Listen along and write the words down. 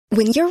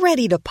When you're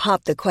ready to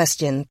pop the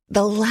question,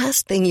 the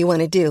last thing you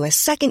want to do is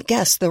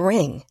second-guess the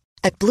ring.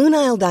 At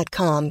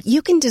BlueNile.com,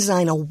 you can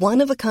design a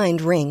one-of-a-kind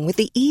ring with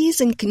the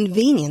ease and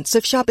convenience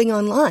of shopping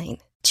online.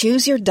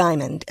 Choose your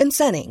diamond and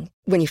setting.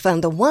 When you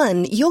find the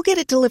one, you'll get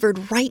it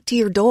delivered right to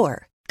your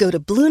door. Go to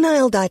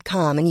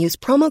BlueNile.com and use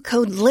promo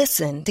code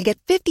LISTEN to get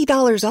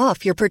 $50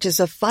 off your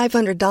purchase of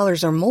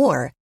 $500 or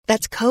more.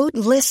 That's code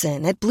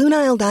LISTEN at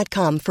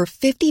BlueNile.com for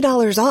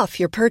 $50 off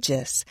your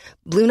purchase.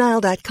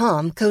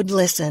 BlueNile.com, code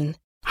LISTEN.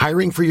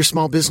 Hiring for your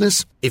small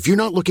business? If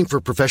you're not looking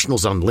for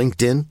professionals on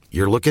LinkedIn,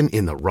 you're looking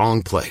in the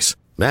wrong place.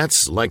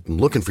 That's like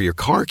looking for your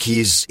car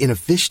keys in a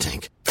fish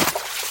tank.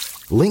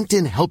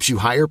 LinkedIn helps you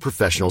hire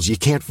professionals you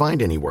can't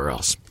find anywhere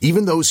else,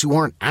 even those who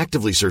aren't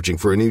actively searching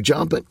for a new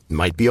job but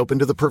might be open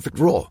to the perfect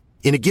role.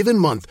 In a given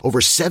month, over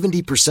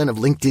 70%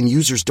 of LinkedIn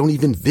users don't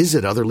even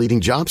visit other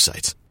leading job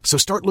sites. So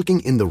start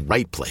looking in the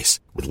right place.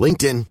 With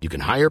LinkedIn, you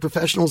can hire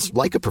professionals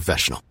like a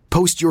professional.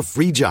 Post your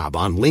free job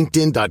on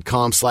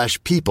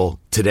linkedin.com/people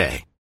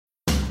today.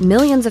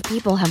 Millions of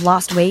people have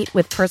lost weight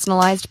with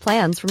personalized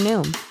plans from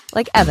Noom.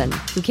 Like Evan,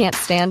 who can't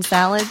stand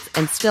salads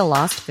and still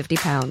lost 50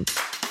 pounds.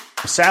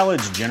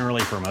 Salads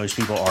generally for most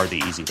people are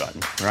the easy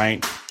button,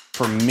 right?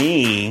 For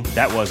me,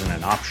 that wasn't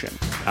an option.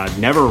 I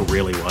never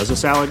really was a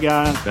salad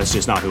guy. That's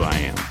just not who I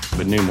am.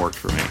 But Noom worked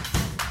for me.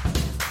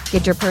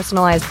 Get your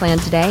personalized plan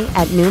today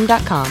at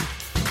Noom.com.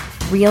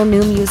 Real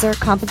Noom user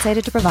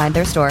compensated to provide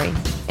their story.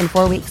 In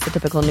 4 weeks, the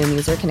typical Noom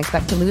user can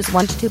expect to lose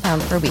 1 to 2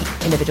 pounds per week.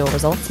 Individual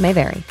results may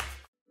vary.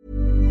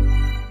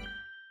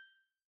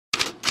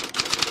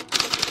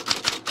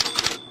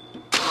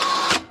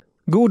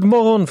 God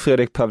morgon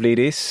Fredrik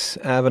Pavlidis.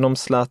 Även om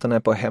Zlatan är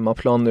på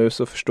hemmaplan nu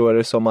så förstår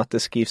det som att det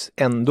skrivs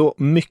ändå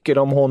mycket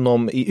om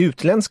honom i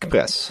utländsk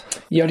press.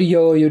 Ja, det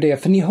gör ju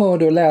det, för ni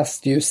hörde och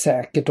läste ju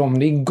säkert om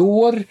det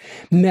igår.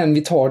 Men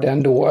vi tar det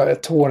ändå,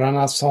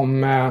 tårarna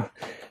som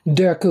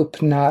dök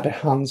upp när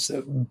hans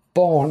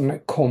barn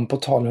kom på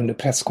tal under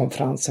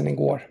presskonferensen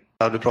igår.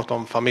 Du pratade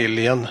om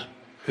familjen.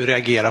 Hur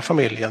reagerar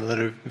familjen när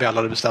du väl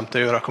hade bestämt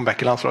dig att göra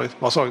comeback i landslaget?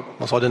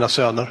 Vad sa dina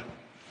söner?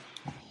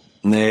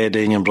 Nej, det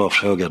är ingen bra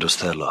fråga du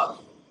ställer.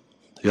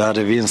 Jag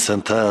hade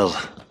Vincent här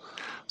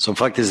som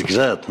faktiskt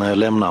grät när jag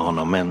lämnade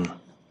honom, men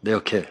det är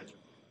okej.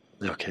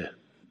 Det är okej.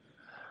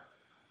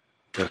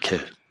 Det är okej.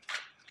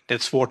 Det är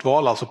ett svårt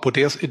val alltså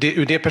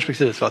ur det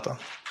perspektivet, Zlatan.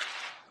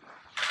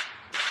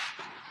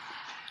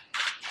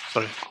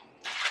 Sorry.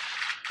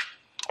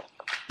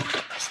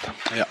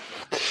 Ja.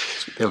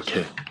 Det är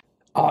okej.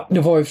 Ja, det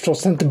var ju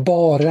förstås inte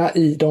bara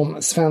i de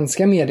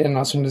svenska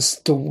medierna som det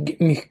stod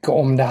mycket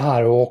om det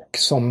här och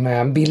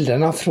som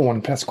bilderna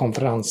från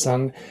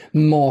presskonferensen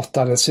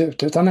matades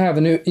ut, utan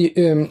även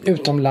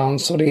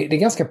utomlands, och det är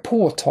ganska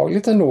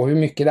påtagligt ändå hur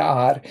mycket det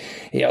är.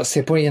 Jag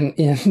ser på i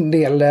en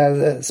del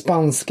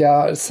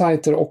spanska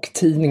sajter och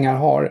tidningar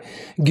har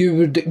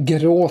Gud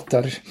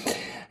gråter.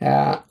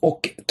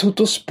 Och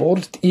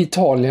Tuttosport i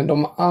Italien,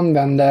 de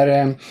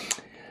använder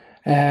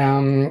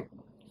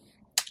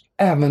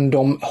även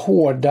de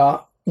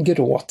hårda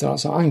gråten,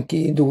 alltså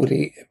Anche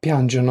Duri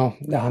Piangono.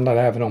 Det handlar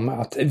även om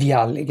att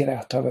Vialli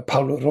grät över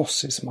Paolo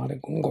Rossi som hade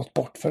gått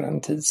bort för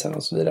en tid sedan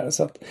och så vidare.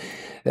 Så att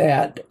det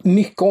är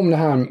mycket om det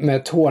här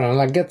med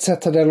tårarna.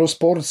 Gazzetta dello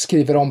Sport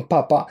skriver om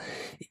pappa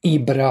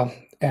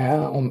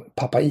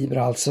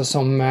Ibra alltså,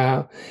 som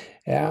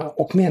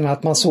och menar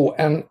att man såg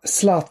en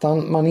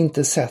Zlatan man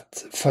inte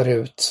sett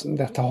förut.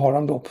 Detta har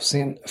han då på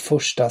sin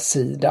första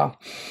sida.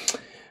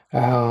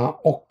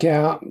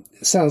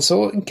 Sen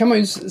så kan man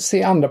ju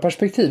se andra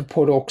perspektiv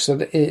på det också.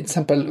 I till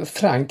exempel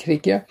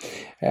Frankrike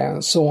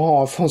så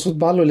har France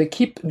Football och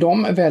L'Equipe,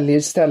 de väljer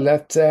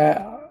istället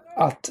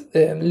att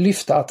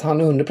lyfta att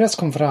han under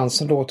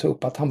presskonferensen då tog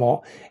upp att han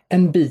var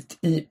en bit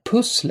i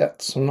pusslet,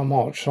 som de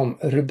har som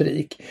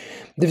rubrik.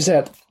 Det vill säga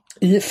att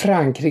i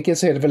Frankrike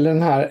så är det väl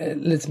den här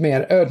lite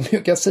mer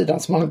ödmjuka sidan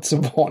som man inte är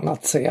så van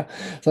att se.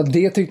 Så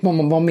det tyckte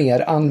man var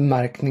mer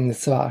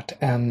anmärkningsvärt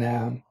än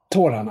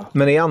tårarna.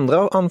 Men är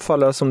andra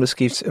anfallare som det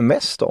skrivs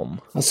mest om?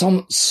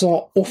 Som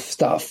så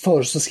ofta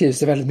förr så skrivs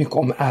det väldigt mycket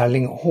om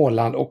Erling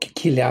Haaland och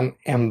Kylian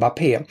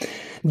Mbappé.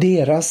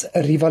 Deras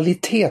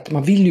rivalitet,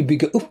 man vill ju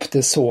bygga upp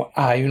det så,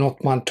 är ju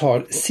något man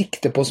tar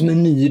sikte på som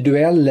en ny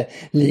duell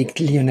likt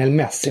Lionel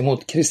Messi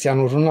mot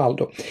Cristiano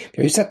Ronaldo. Vi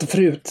har ju sett det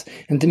förut,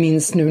 inte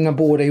minst nu när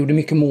båda gjorde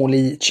mycket mål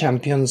i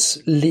Champions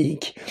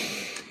League.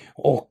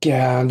 Och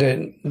det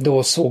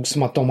då såg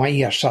som att de har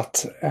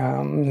ersatt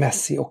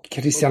Messi och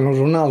Cristiano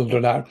Ronaldo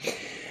där.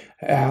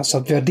 Så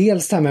att vi har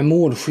dels det här med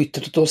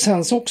målskyttet, och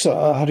sen så också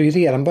hade ju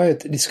redan börjat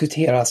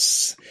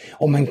diskuteras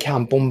om en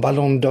kamp om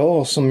Ballon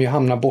d'Or som ju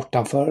hamnar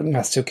bortanför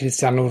Messi och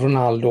Cristiano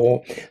Ronaldo,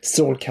 och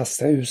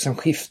strålkastarljusen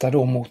skiftar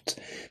då mot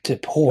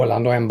typ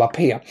Haaland och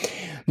Mbappé.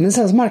 Men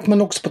sen så märker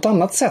man också på ett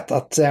annat sätt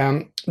att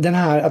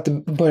att det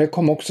börjar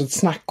komma också ett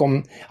snack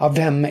om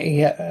vem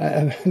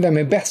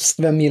är bäst,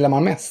 vem gillar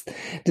man mest.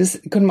 Det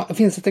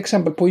finns ett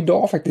exempel på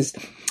idag faktiskt.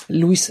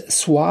 Luis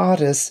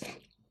Suarez,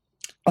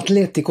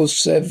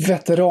 Atleticos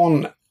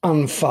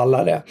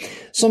veterananfallare,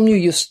 som ju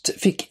just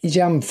fick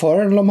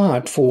jämföra de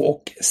här två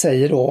och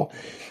säger då: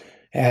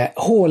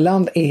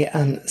 Haaland är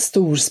en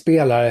stor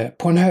spelare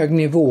på en hög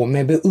nivå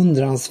med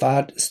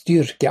beundransvärd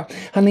styrka.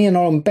 Han är en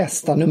av de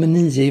bästa nummer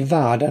 9 i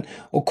världen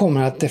och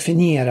kommer att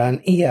definiera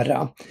en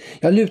era.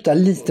 Jag lutar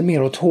lite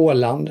mer åt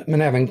Haaland,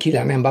 men även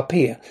Kylian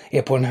Mbappé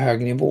är på en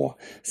hög nivå,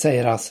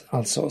 säger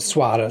alltså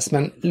Suarez.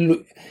 Men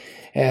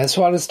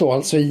Suarez står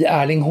alltså i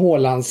Erling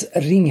Haalands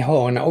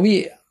ringhörna och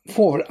vi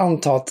får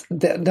anta att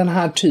den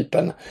här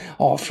typen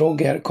av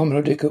frågor kommer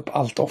att dyka upp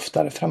allt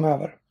oftare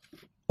framöver.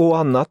 Och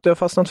annat du har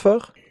fastnat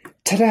för?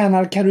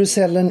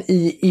 Tränarkarusellen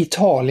i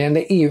Italien,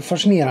 det är ju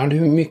fascinerande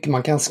hur mycket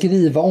man kan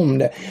skriva om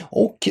det.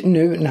 Och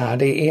nu när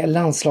det är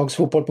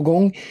landslagsfotboll på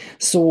gång,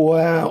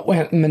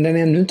 men den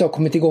ännu inte har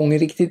kommit igång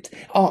riktigt,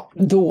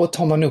 då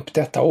tar man upp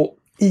detta. Och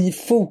i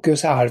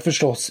fokus är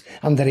förstås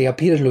Andrea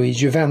Pirlo i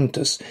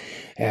Juventus,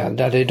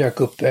 där det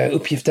dök upp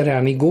uppgifter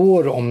redan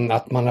igår om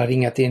att man har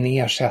ringat in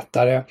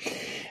ersättare.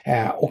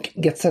 Och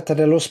Gazzetta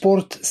dello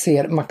Sport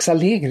ser Max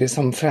Allegri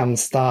som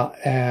främsta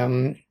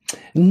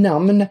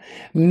namn,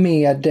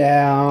 med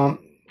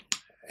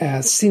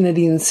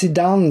Zinedine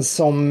Zidane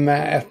som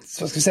ett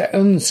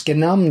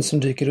önskenamn som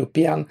dyker upp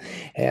igen.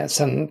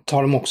 Sen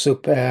tar de också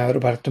upp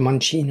Roberto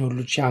Mancini och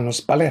Luciano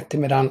Spalletti,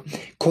 medan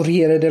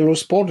Corriere dello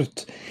Sport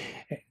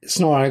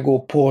snarare går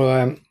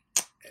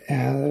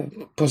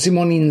på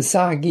Simone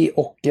Inzaghi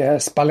och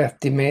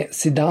Spalletti med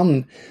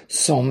Zidane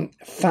som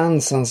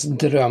fansens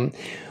dröm.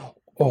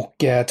 Och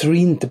tror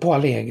inte på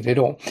Allegri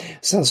då.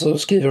 Sen så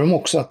skriver de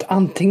också att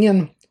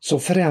antingen så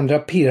förändrar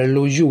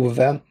Pirlo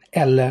Juve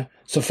eller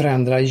så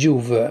förändrar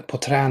Juve på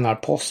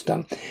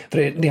tränarposten.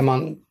 För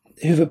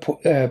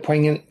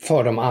huvudpoängen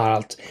för dem är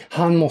att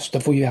han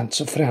måste få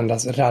Juventus att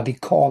förändras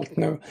radikalt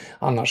nu.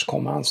 Annars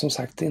kommer han som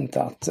sagt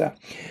inte att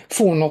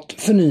få något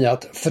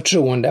förnyat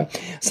förtroende.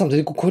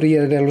 Samtidigt går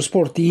Corriere dello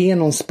Sport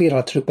igenom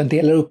spelartruppen,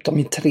 delar upp dem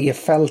i 3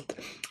 fält.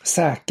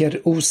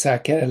 Säker,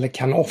 osäker eller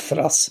kan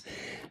offras.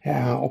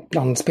 Och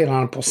bland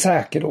spelarna på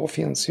säker då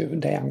finns ju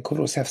Dejan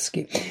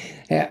Kulusevski.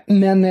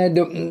 Men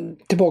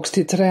tillbaks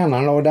till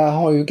tränarna, och där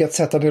har ju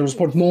Gazzetta dello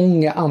Sport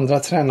många andra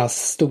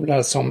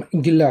tränarstolar som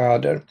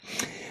glöder.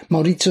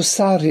 Maurizio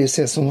Sarri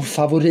ses som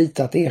favorit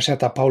att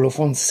ersätta Paolo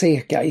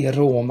Fonseca i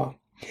Roma.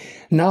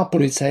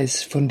 Napoli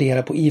sägs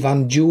fundera på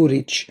Ivan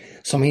Djuric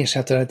som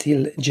ersättare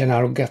till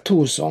Gennaro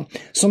Gattuso,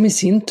 som i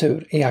sin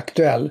tur är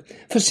aktuell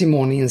för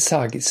Simone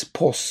Inzaghis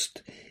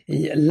post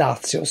i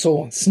Lazio.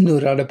 Så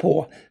snurrade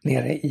på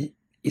nere i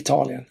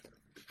Italien.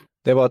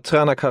 Det var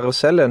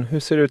tränarkarusellen. Hur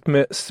ser det ut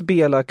med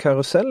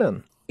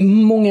spelarkarusellen?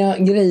 Många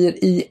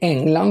grejer i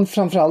England,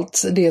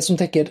 framförallt det som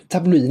täcker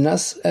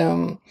tabloidernas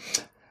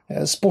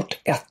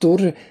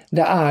sportettor.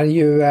 Det är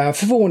ju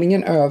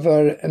förvåningen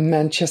över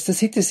Manchester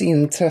Citys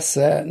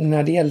intresse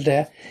när det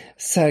gällde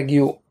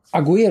Sergio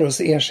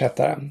Agüeros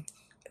ersättare.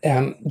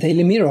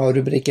 Daily Mirror har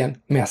rubriken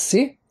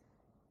Messi,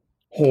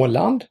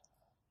 Haaland,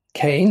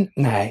 Kane,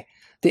 nej,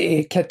 det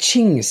är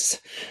Kachings.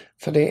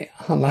 För det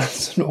handlar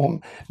alltså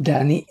om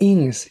Danny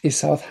Ings i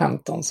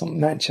Southampton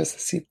som Manchester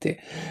City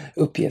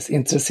uppges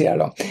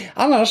intresserad av.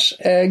 Annars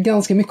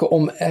ganska mycket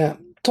om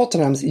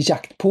Tottenhams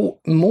jakt på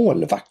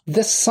målvakt.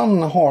 The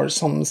Sun har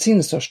som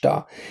sin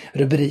största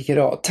rubrik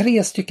idag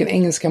 3 stycken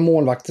engelska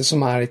målvakter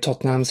som är i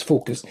Tottenhams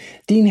fokus.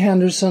 Dean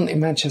Henderson i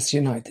Manchester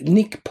United,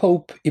 Nick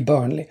Pope i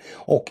Burnley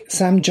och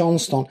Sam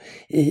Johnston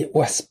i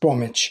West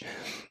Bromwich.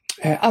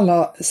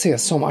 Alla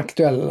ses som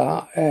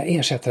aktuella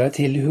ersättare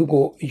till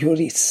Hugo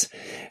Lloris.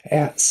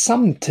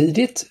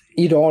 Samtidigt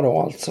idag då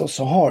alltså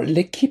så har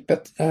L'Equipe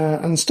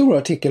en stor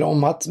artikel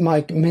om att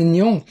Mike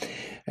Maignan,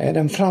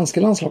 den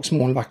franska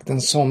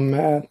landslagsmålvakten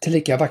som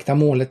tillika vaktar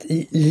målet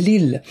i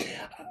Lille,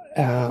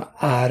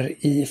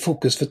 är i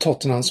fokus för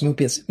Tottenham, som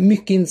uppges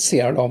mycket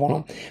intresserad av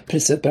honom.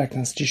 Priset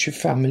beräknas till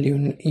 25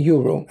 miljoner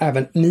euro.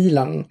 Även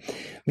Milan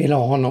vill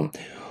ha honom.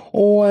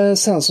 Och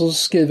sen så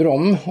skriver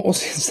de och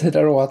sin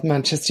sida då att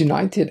Manchester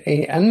United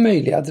är en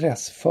möjlig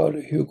adress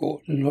för Hugo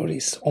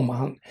Lloris om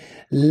han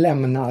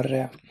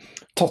lämnar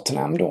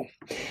Tottenham då.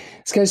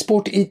 Sky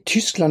Sport i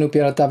Tyskland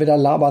uppger att David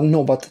Alaba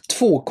nobbat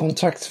 2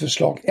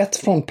 kontraktsförslag. Ett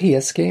från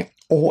PSG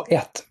och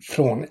ett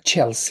från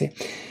Chelsea.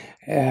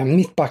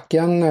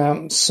 Mittbacken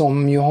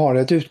som ju har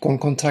ett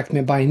utgående kontrakt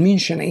med Bayern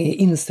München är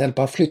inställd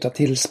på att flytta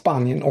till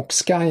Spanien, och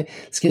Sky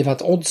skriver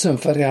att oddsen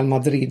för Real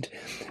Madrid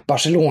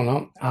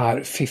Barcelona är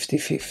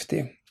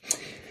 50-50.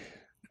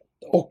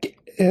 Och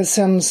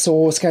sen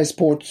så Sky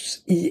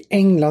Sports i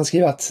England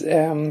skriver att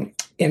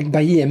Eric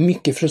Bailly är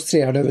mycket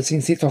frustrerad över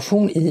sin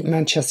situation i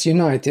Manchester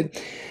United.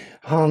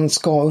 Han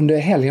ska under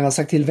helgen ha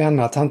sagt till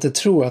vänner att han inte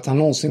tror att han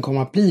någonsin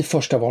kommer att bli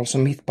första val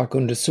som mittback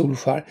under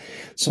Solskär,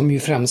 som ju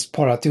främst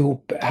parat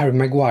ihop Harry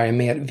Maguire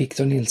med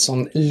Victor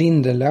Nilsson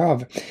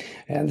Lindelöf.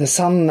 The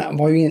Sun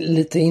var ju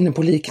lite inne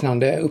på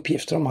liknande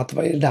uppgifter om att det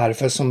var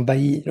därför som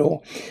Bailly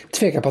då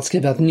tvekar på att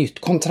skriva ett nytt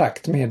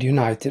kontrakt med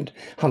United.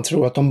 Han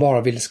tror att de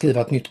bara vill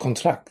skriva ett nytt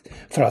kontrakt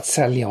för att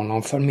sälja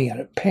honom för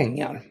mer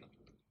pengar.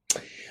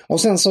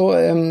 Och sen så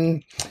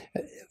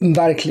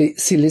verklig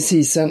silly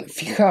season,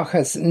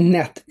 Fichajes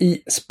Net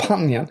i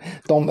Spanien.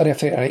 De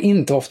refererar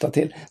inte ofta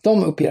till.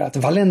 De uppger att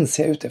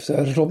Valencia är ute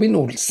efter Robin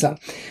Olsen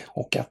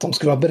och att de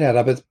skulle vara beredda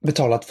att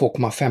betala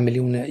 2,5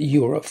 miljoner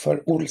euro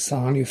för Olsen.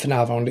 Han är ju för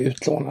närvarande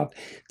utlånad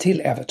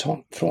till Everton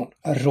från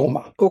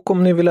Roma. Och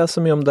om ni vill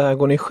läsa mer om det här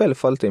går ni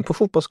självfallet in på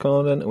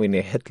Fotbollskanalen och in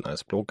i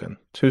Headlines-bloggen.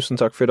 Tusen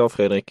tack för idag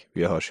Fredrik.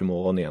 Vi hörs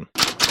imorgon igen.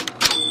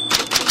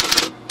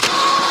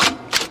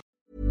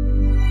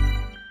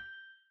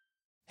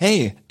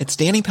 Hey, it's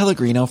Danny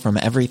Pellegrino from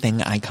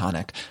Everything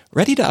Iconic.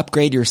 Ready to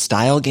upgrade your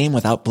style game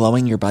without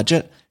blowing your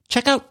budget?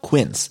 Check out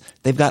Quince.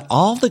 They've got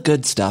all the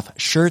good stuff,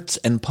 shirts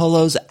and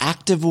polos,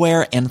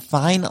 activewear, and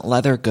fine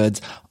leather goods,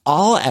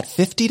 all at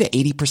 50 to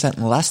 80%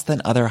 less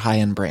than other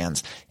high-end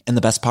brands. And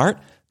the best part?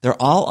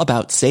 They're all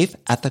about safe,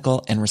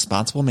 ethical, and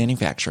responsible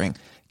manufacturing.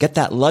 Get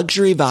that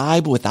luxury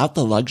vibe without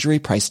the luxury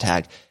price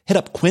tag. Hit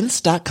up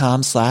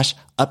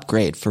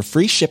quince.com/upgrade for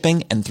free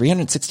shipping and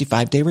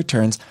 365-day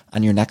returns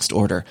on your next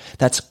order.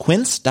 That's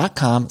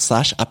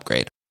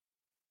quince.com/upgrade.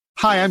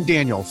 Hi, I'm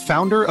Daniel,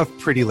 founder of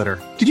Pretty Litter.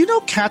 Did you know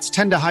cats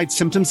tend to hide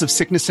symptoms of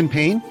sickness and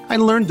pain? I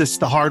learned this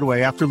the hard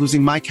way after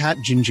losing my cat,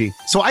 Gingy.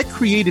 So I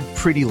created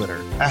Pretty Litter,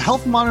 a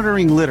health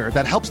monitoring litter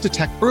that helps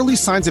detect early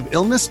signs of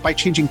illness by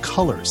changing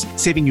colors,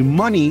 saving you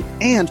money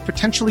and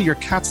potentially your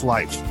cat's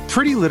life.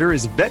 Pretty Litter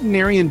is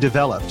veterinarian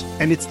developed,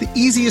 and it's the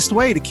easiest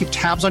way to keep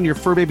tabs on your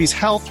fur baby's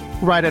health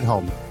right at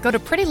home. Go to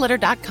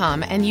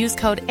prettylitter.com and use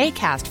code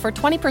ACAST for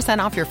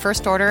 20% off your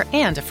first order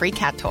and a free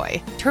cat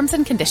toy. Terms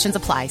and conditions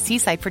apply. See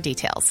site for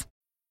details.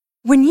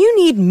 When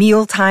you need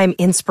mealtime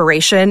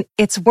inspiration,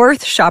 it's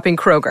worth shopping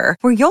Kroger,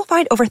 where you'll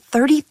find over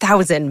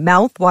 30,000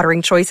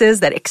 mouth-watering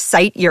choices that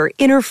excite your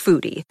inner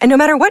foodie. And no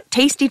matter what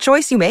tasty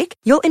choice you make,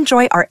 you'll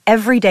enjoy our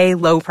everyday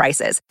low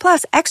prices,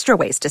 plus extra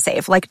ways to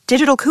save, like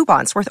digital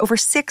coupons worth over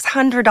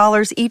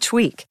 $600 each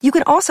week. You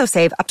can also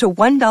save up to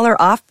 $1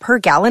 off per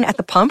gallon at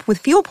the pump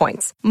with fuel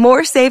points.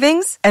 More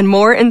savings and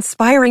more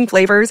inspiring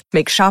flavors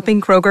make shopping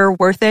Kroger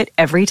worth it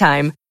every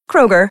time.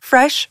 Kroger,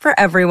 fresh for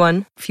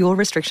everyone. Fuel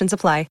restrictions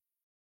apply.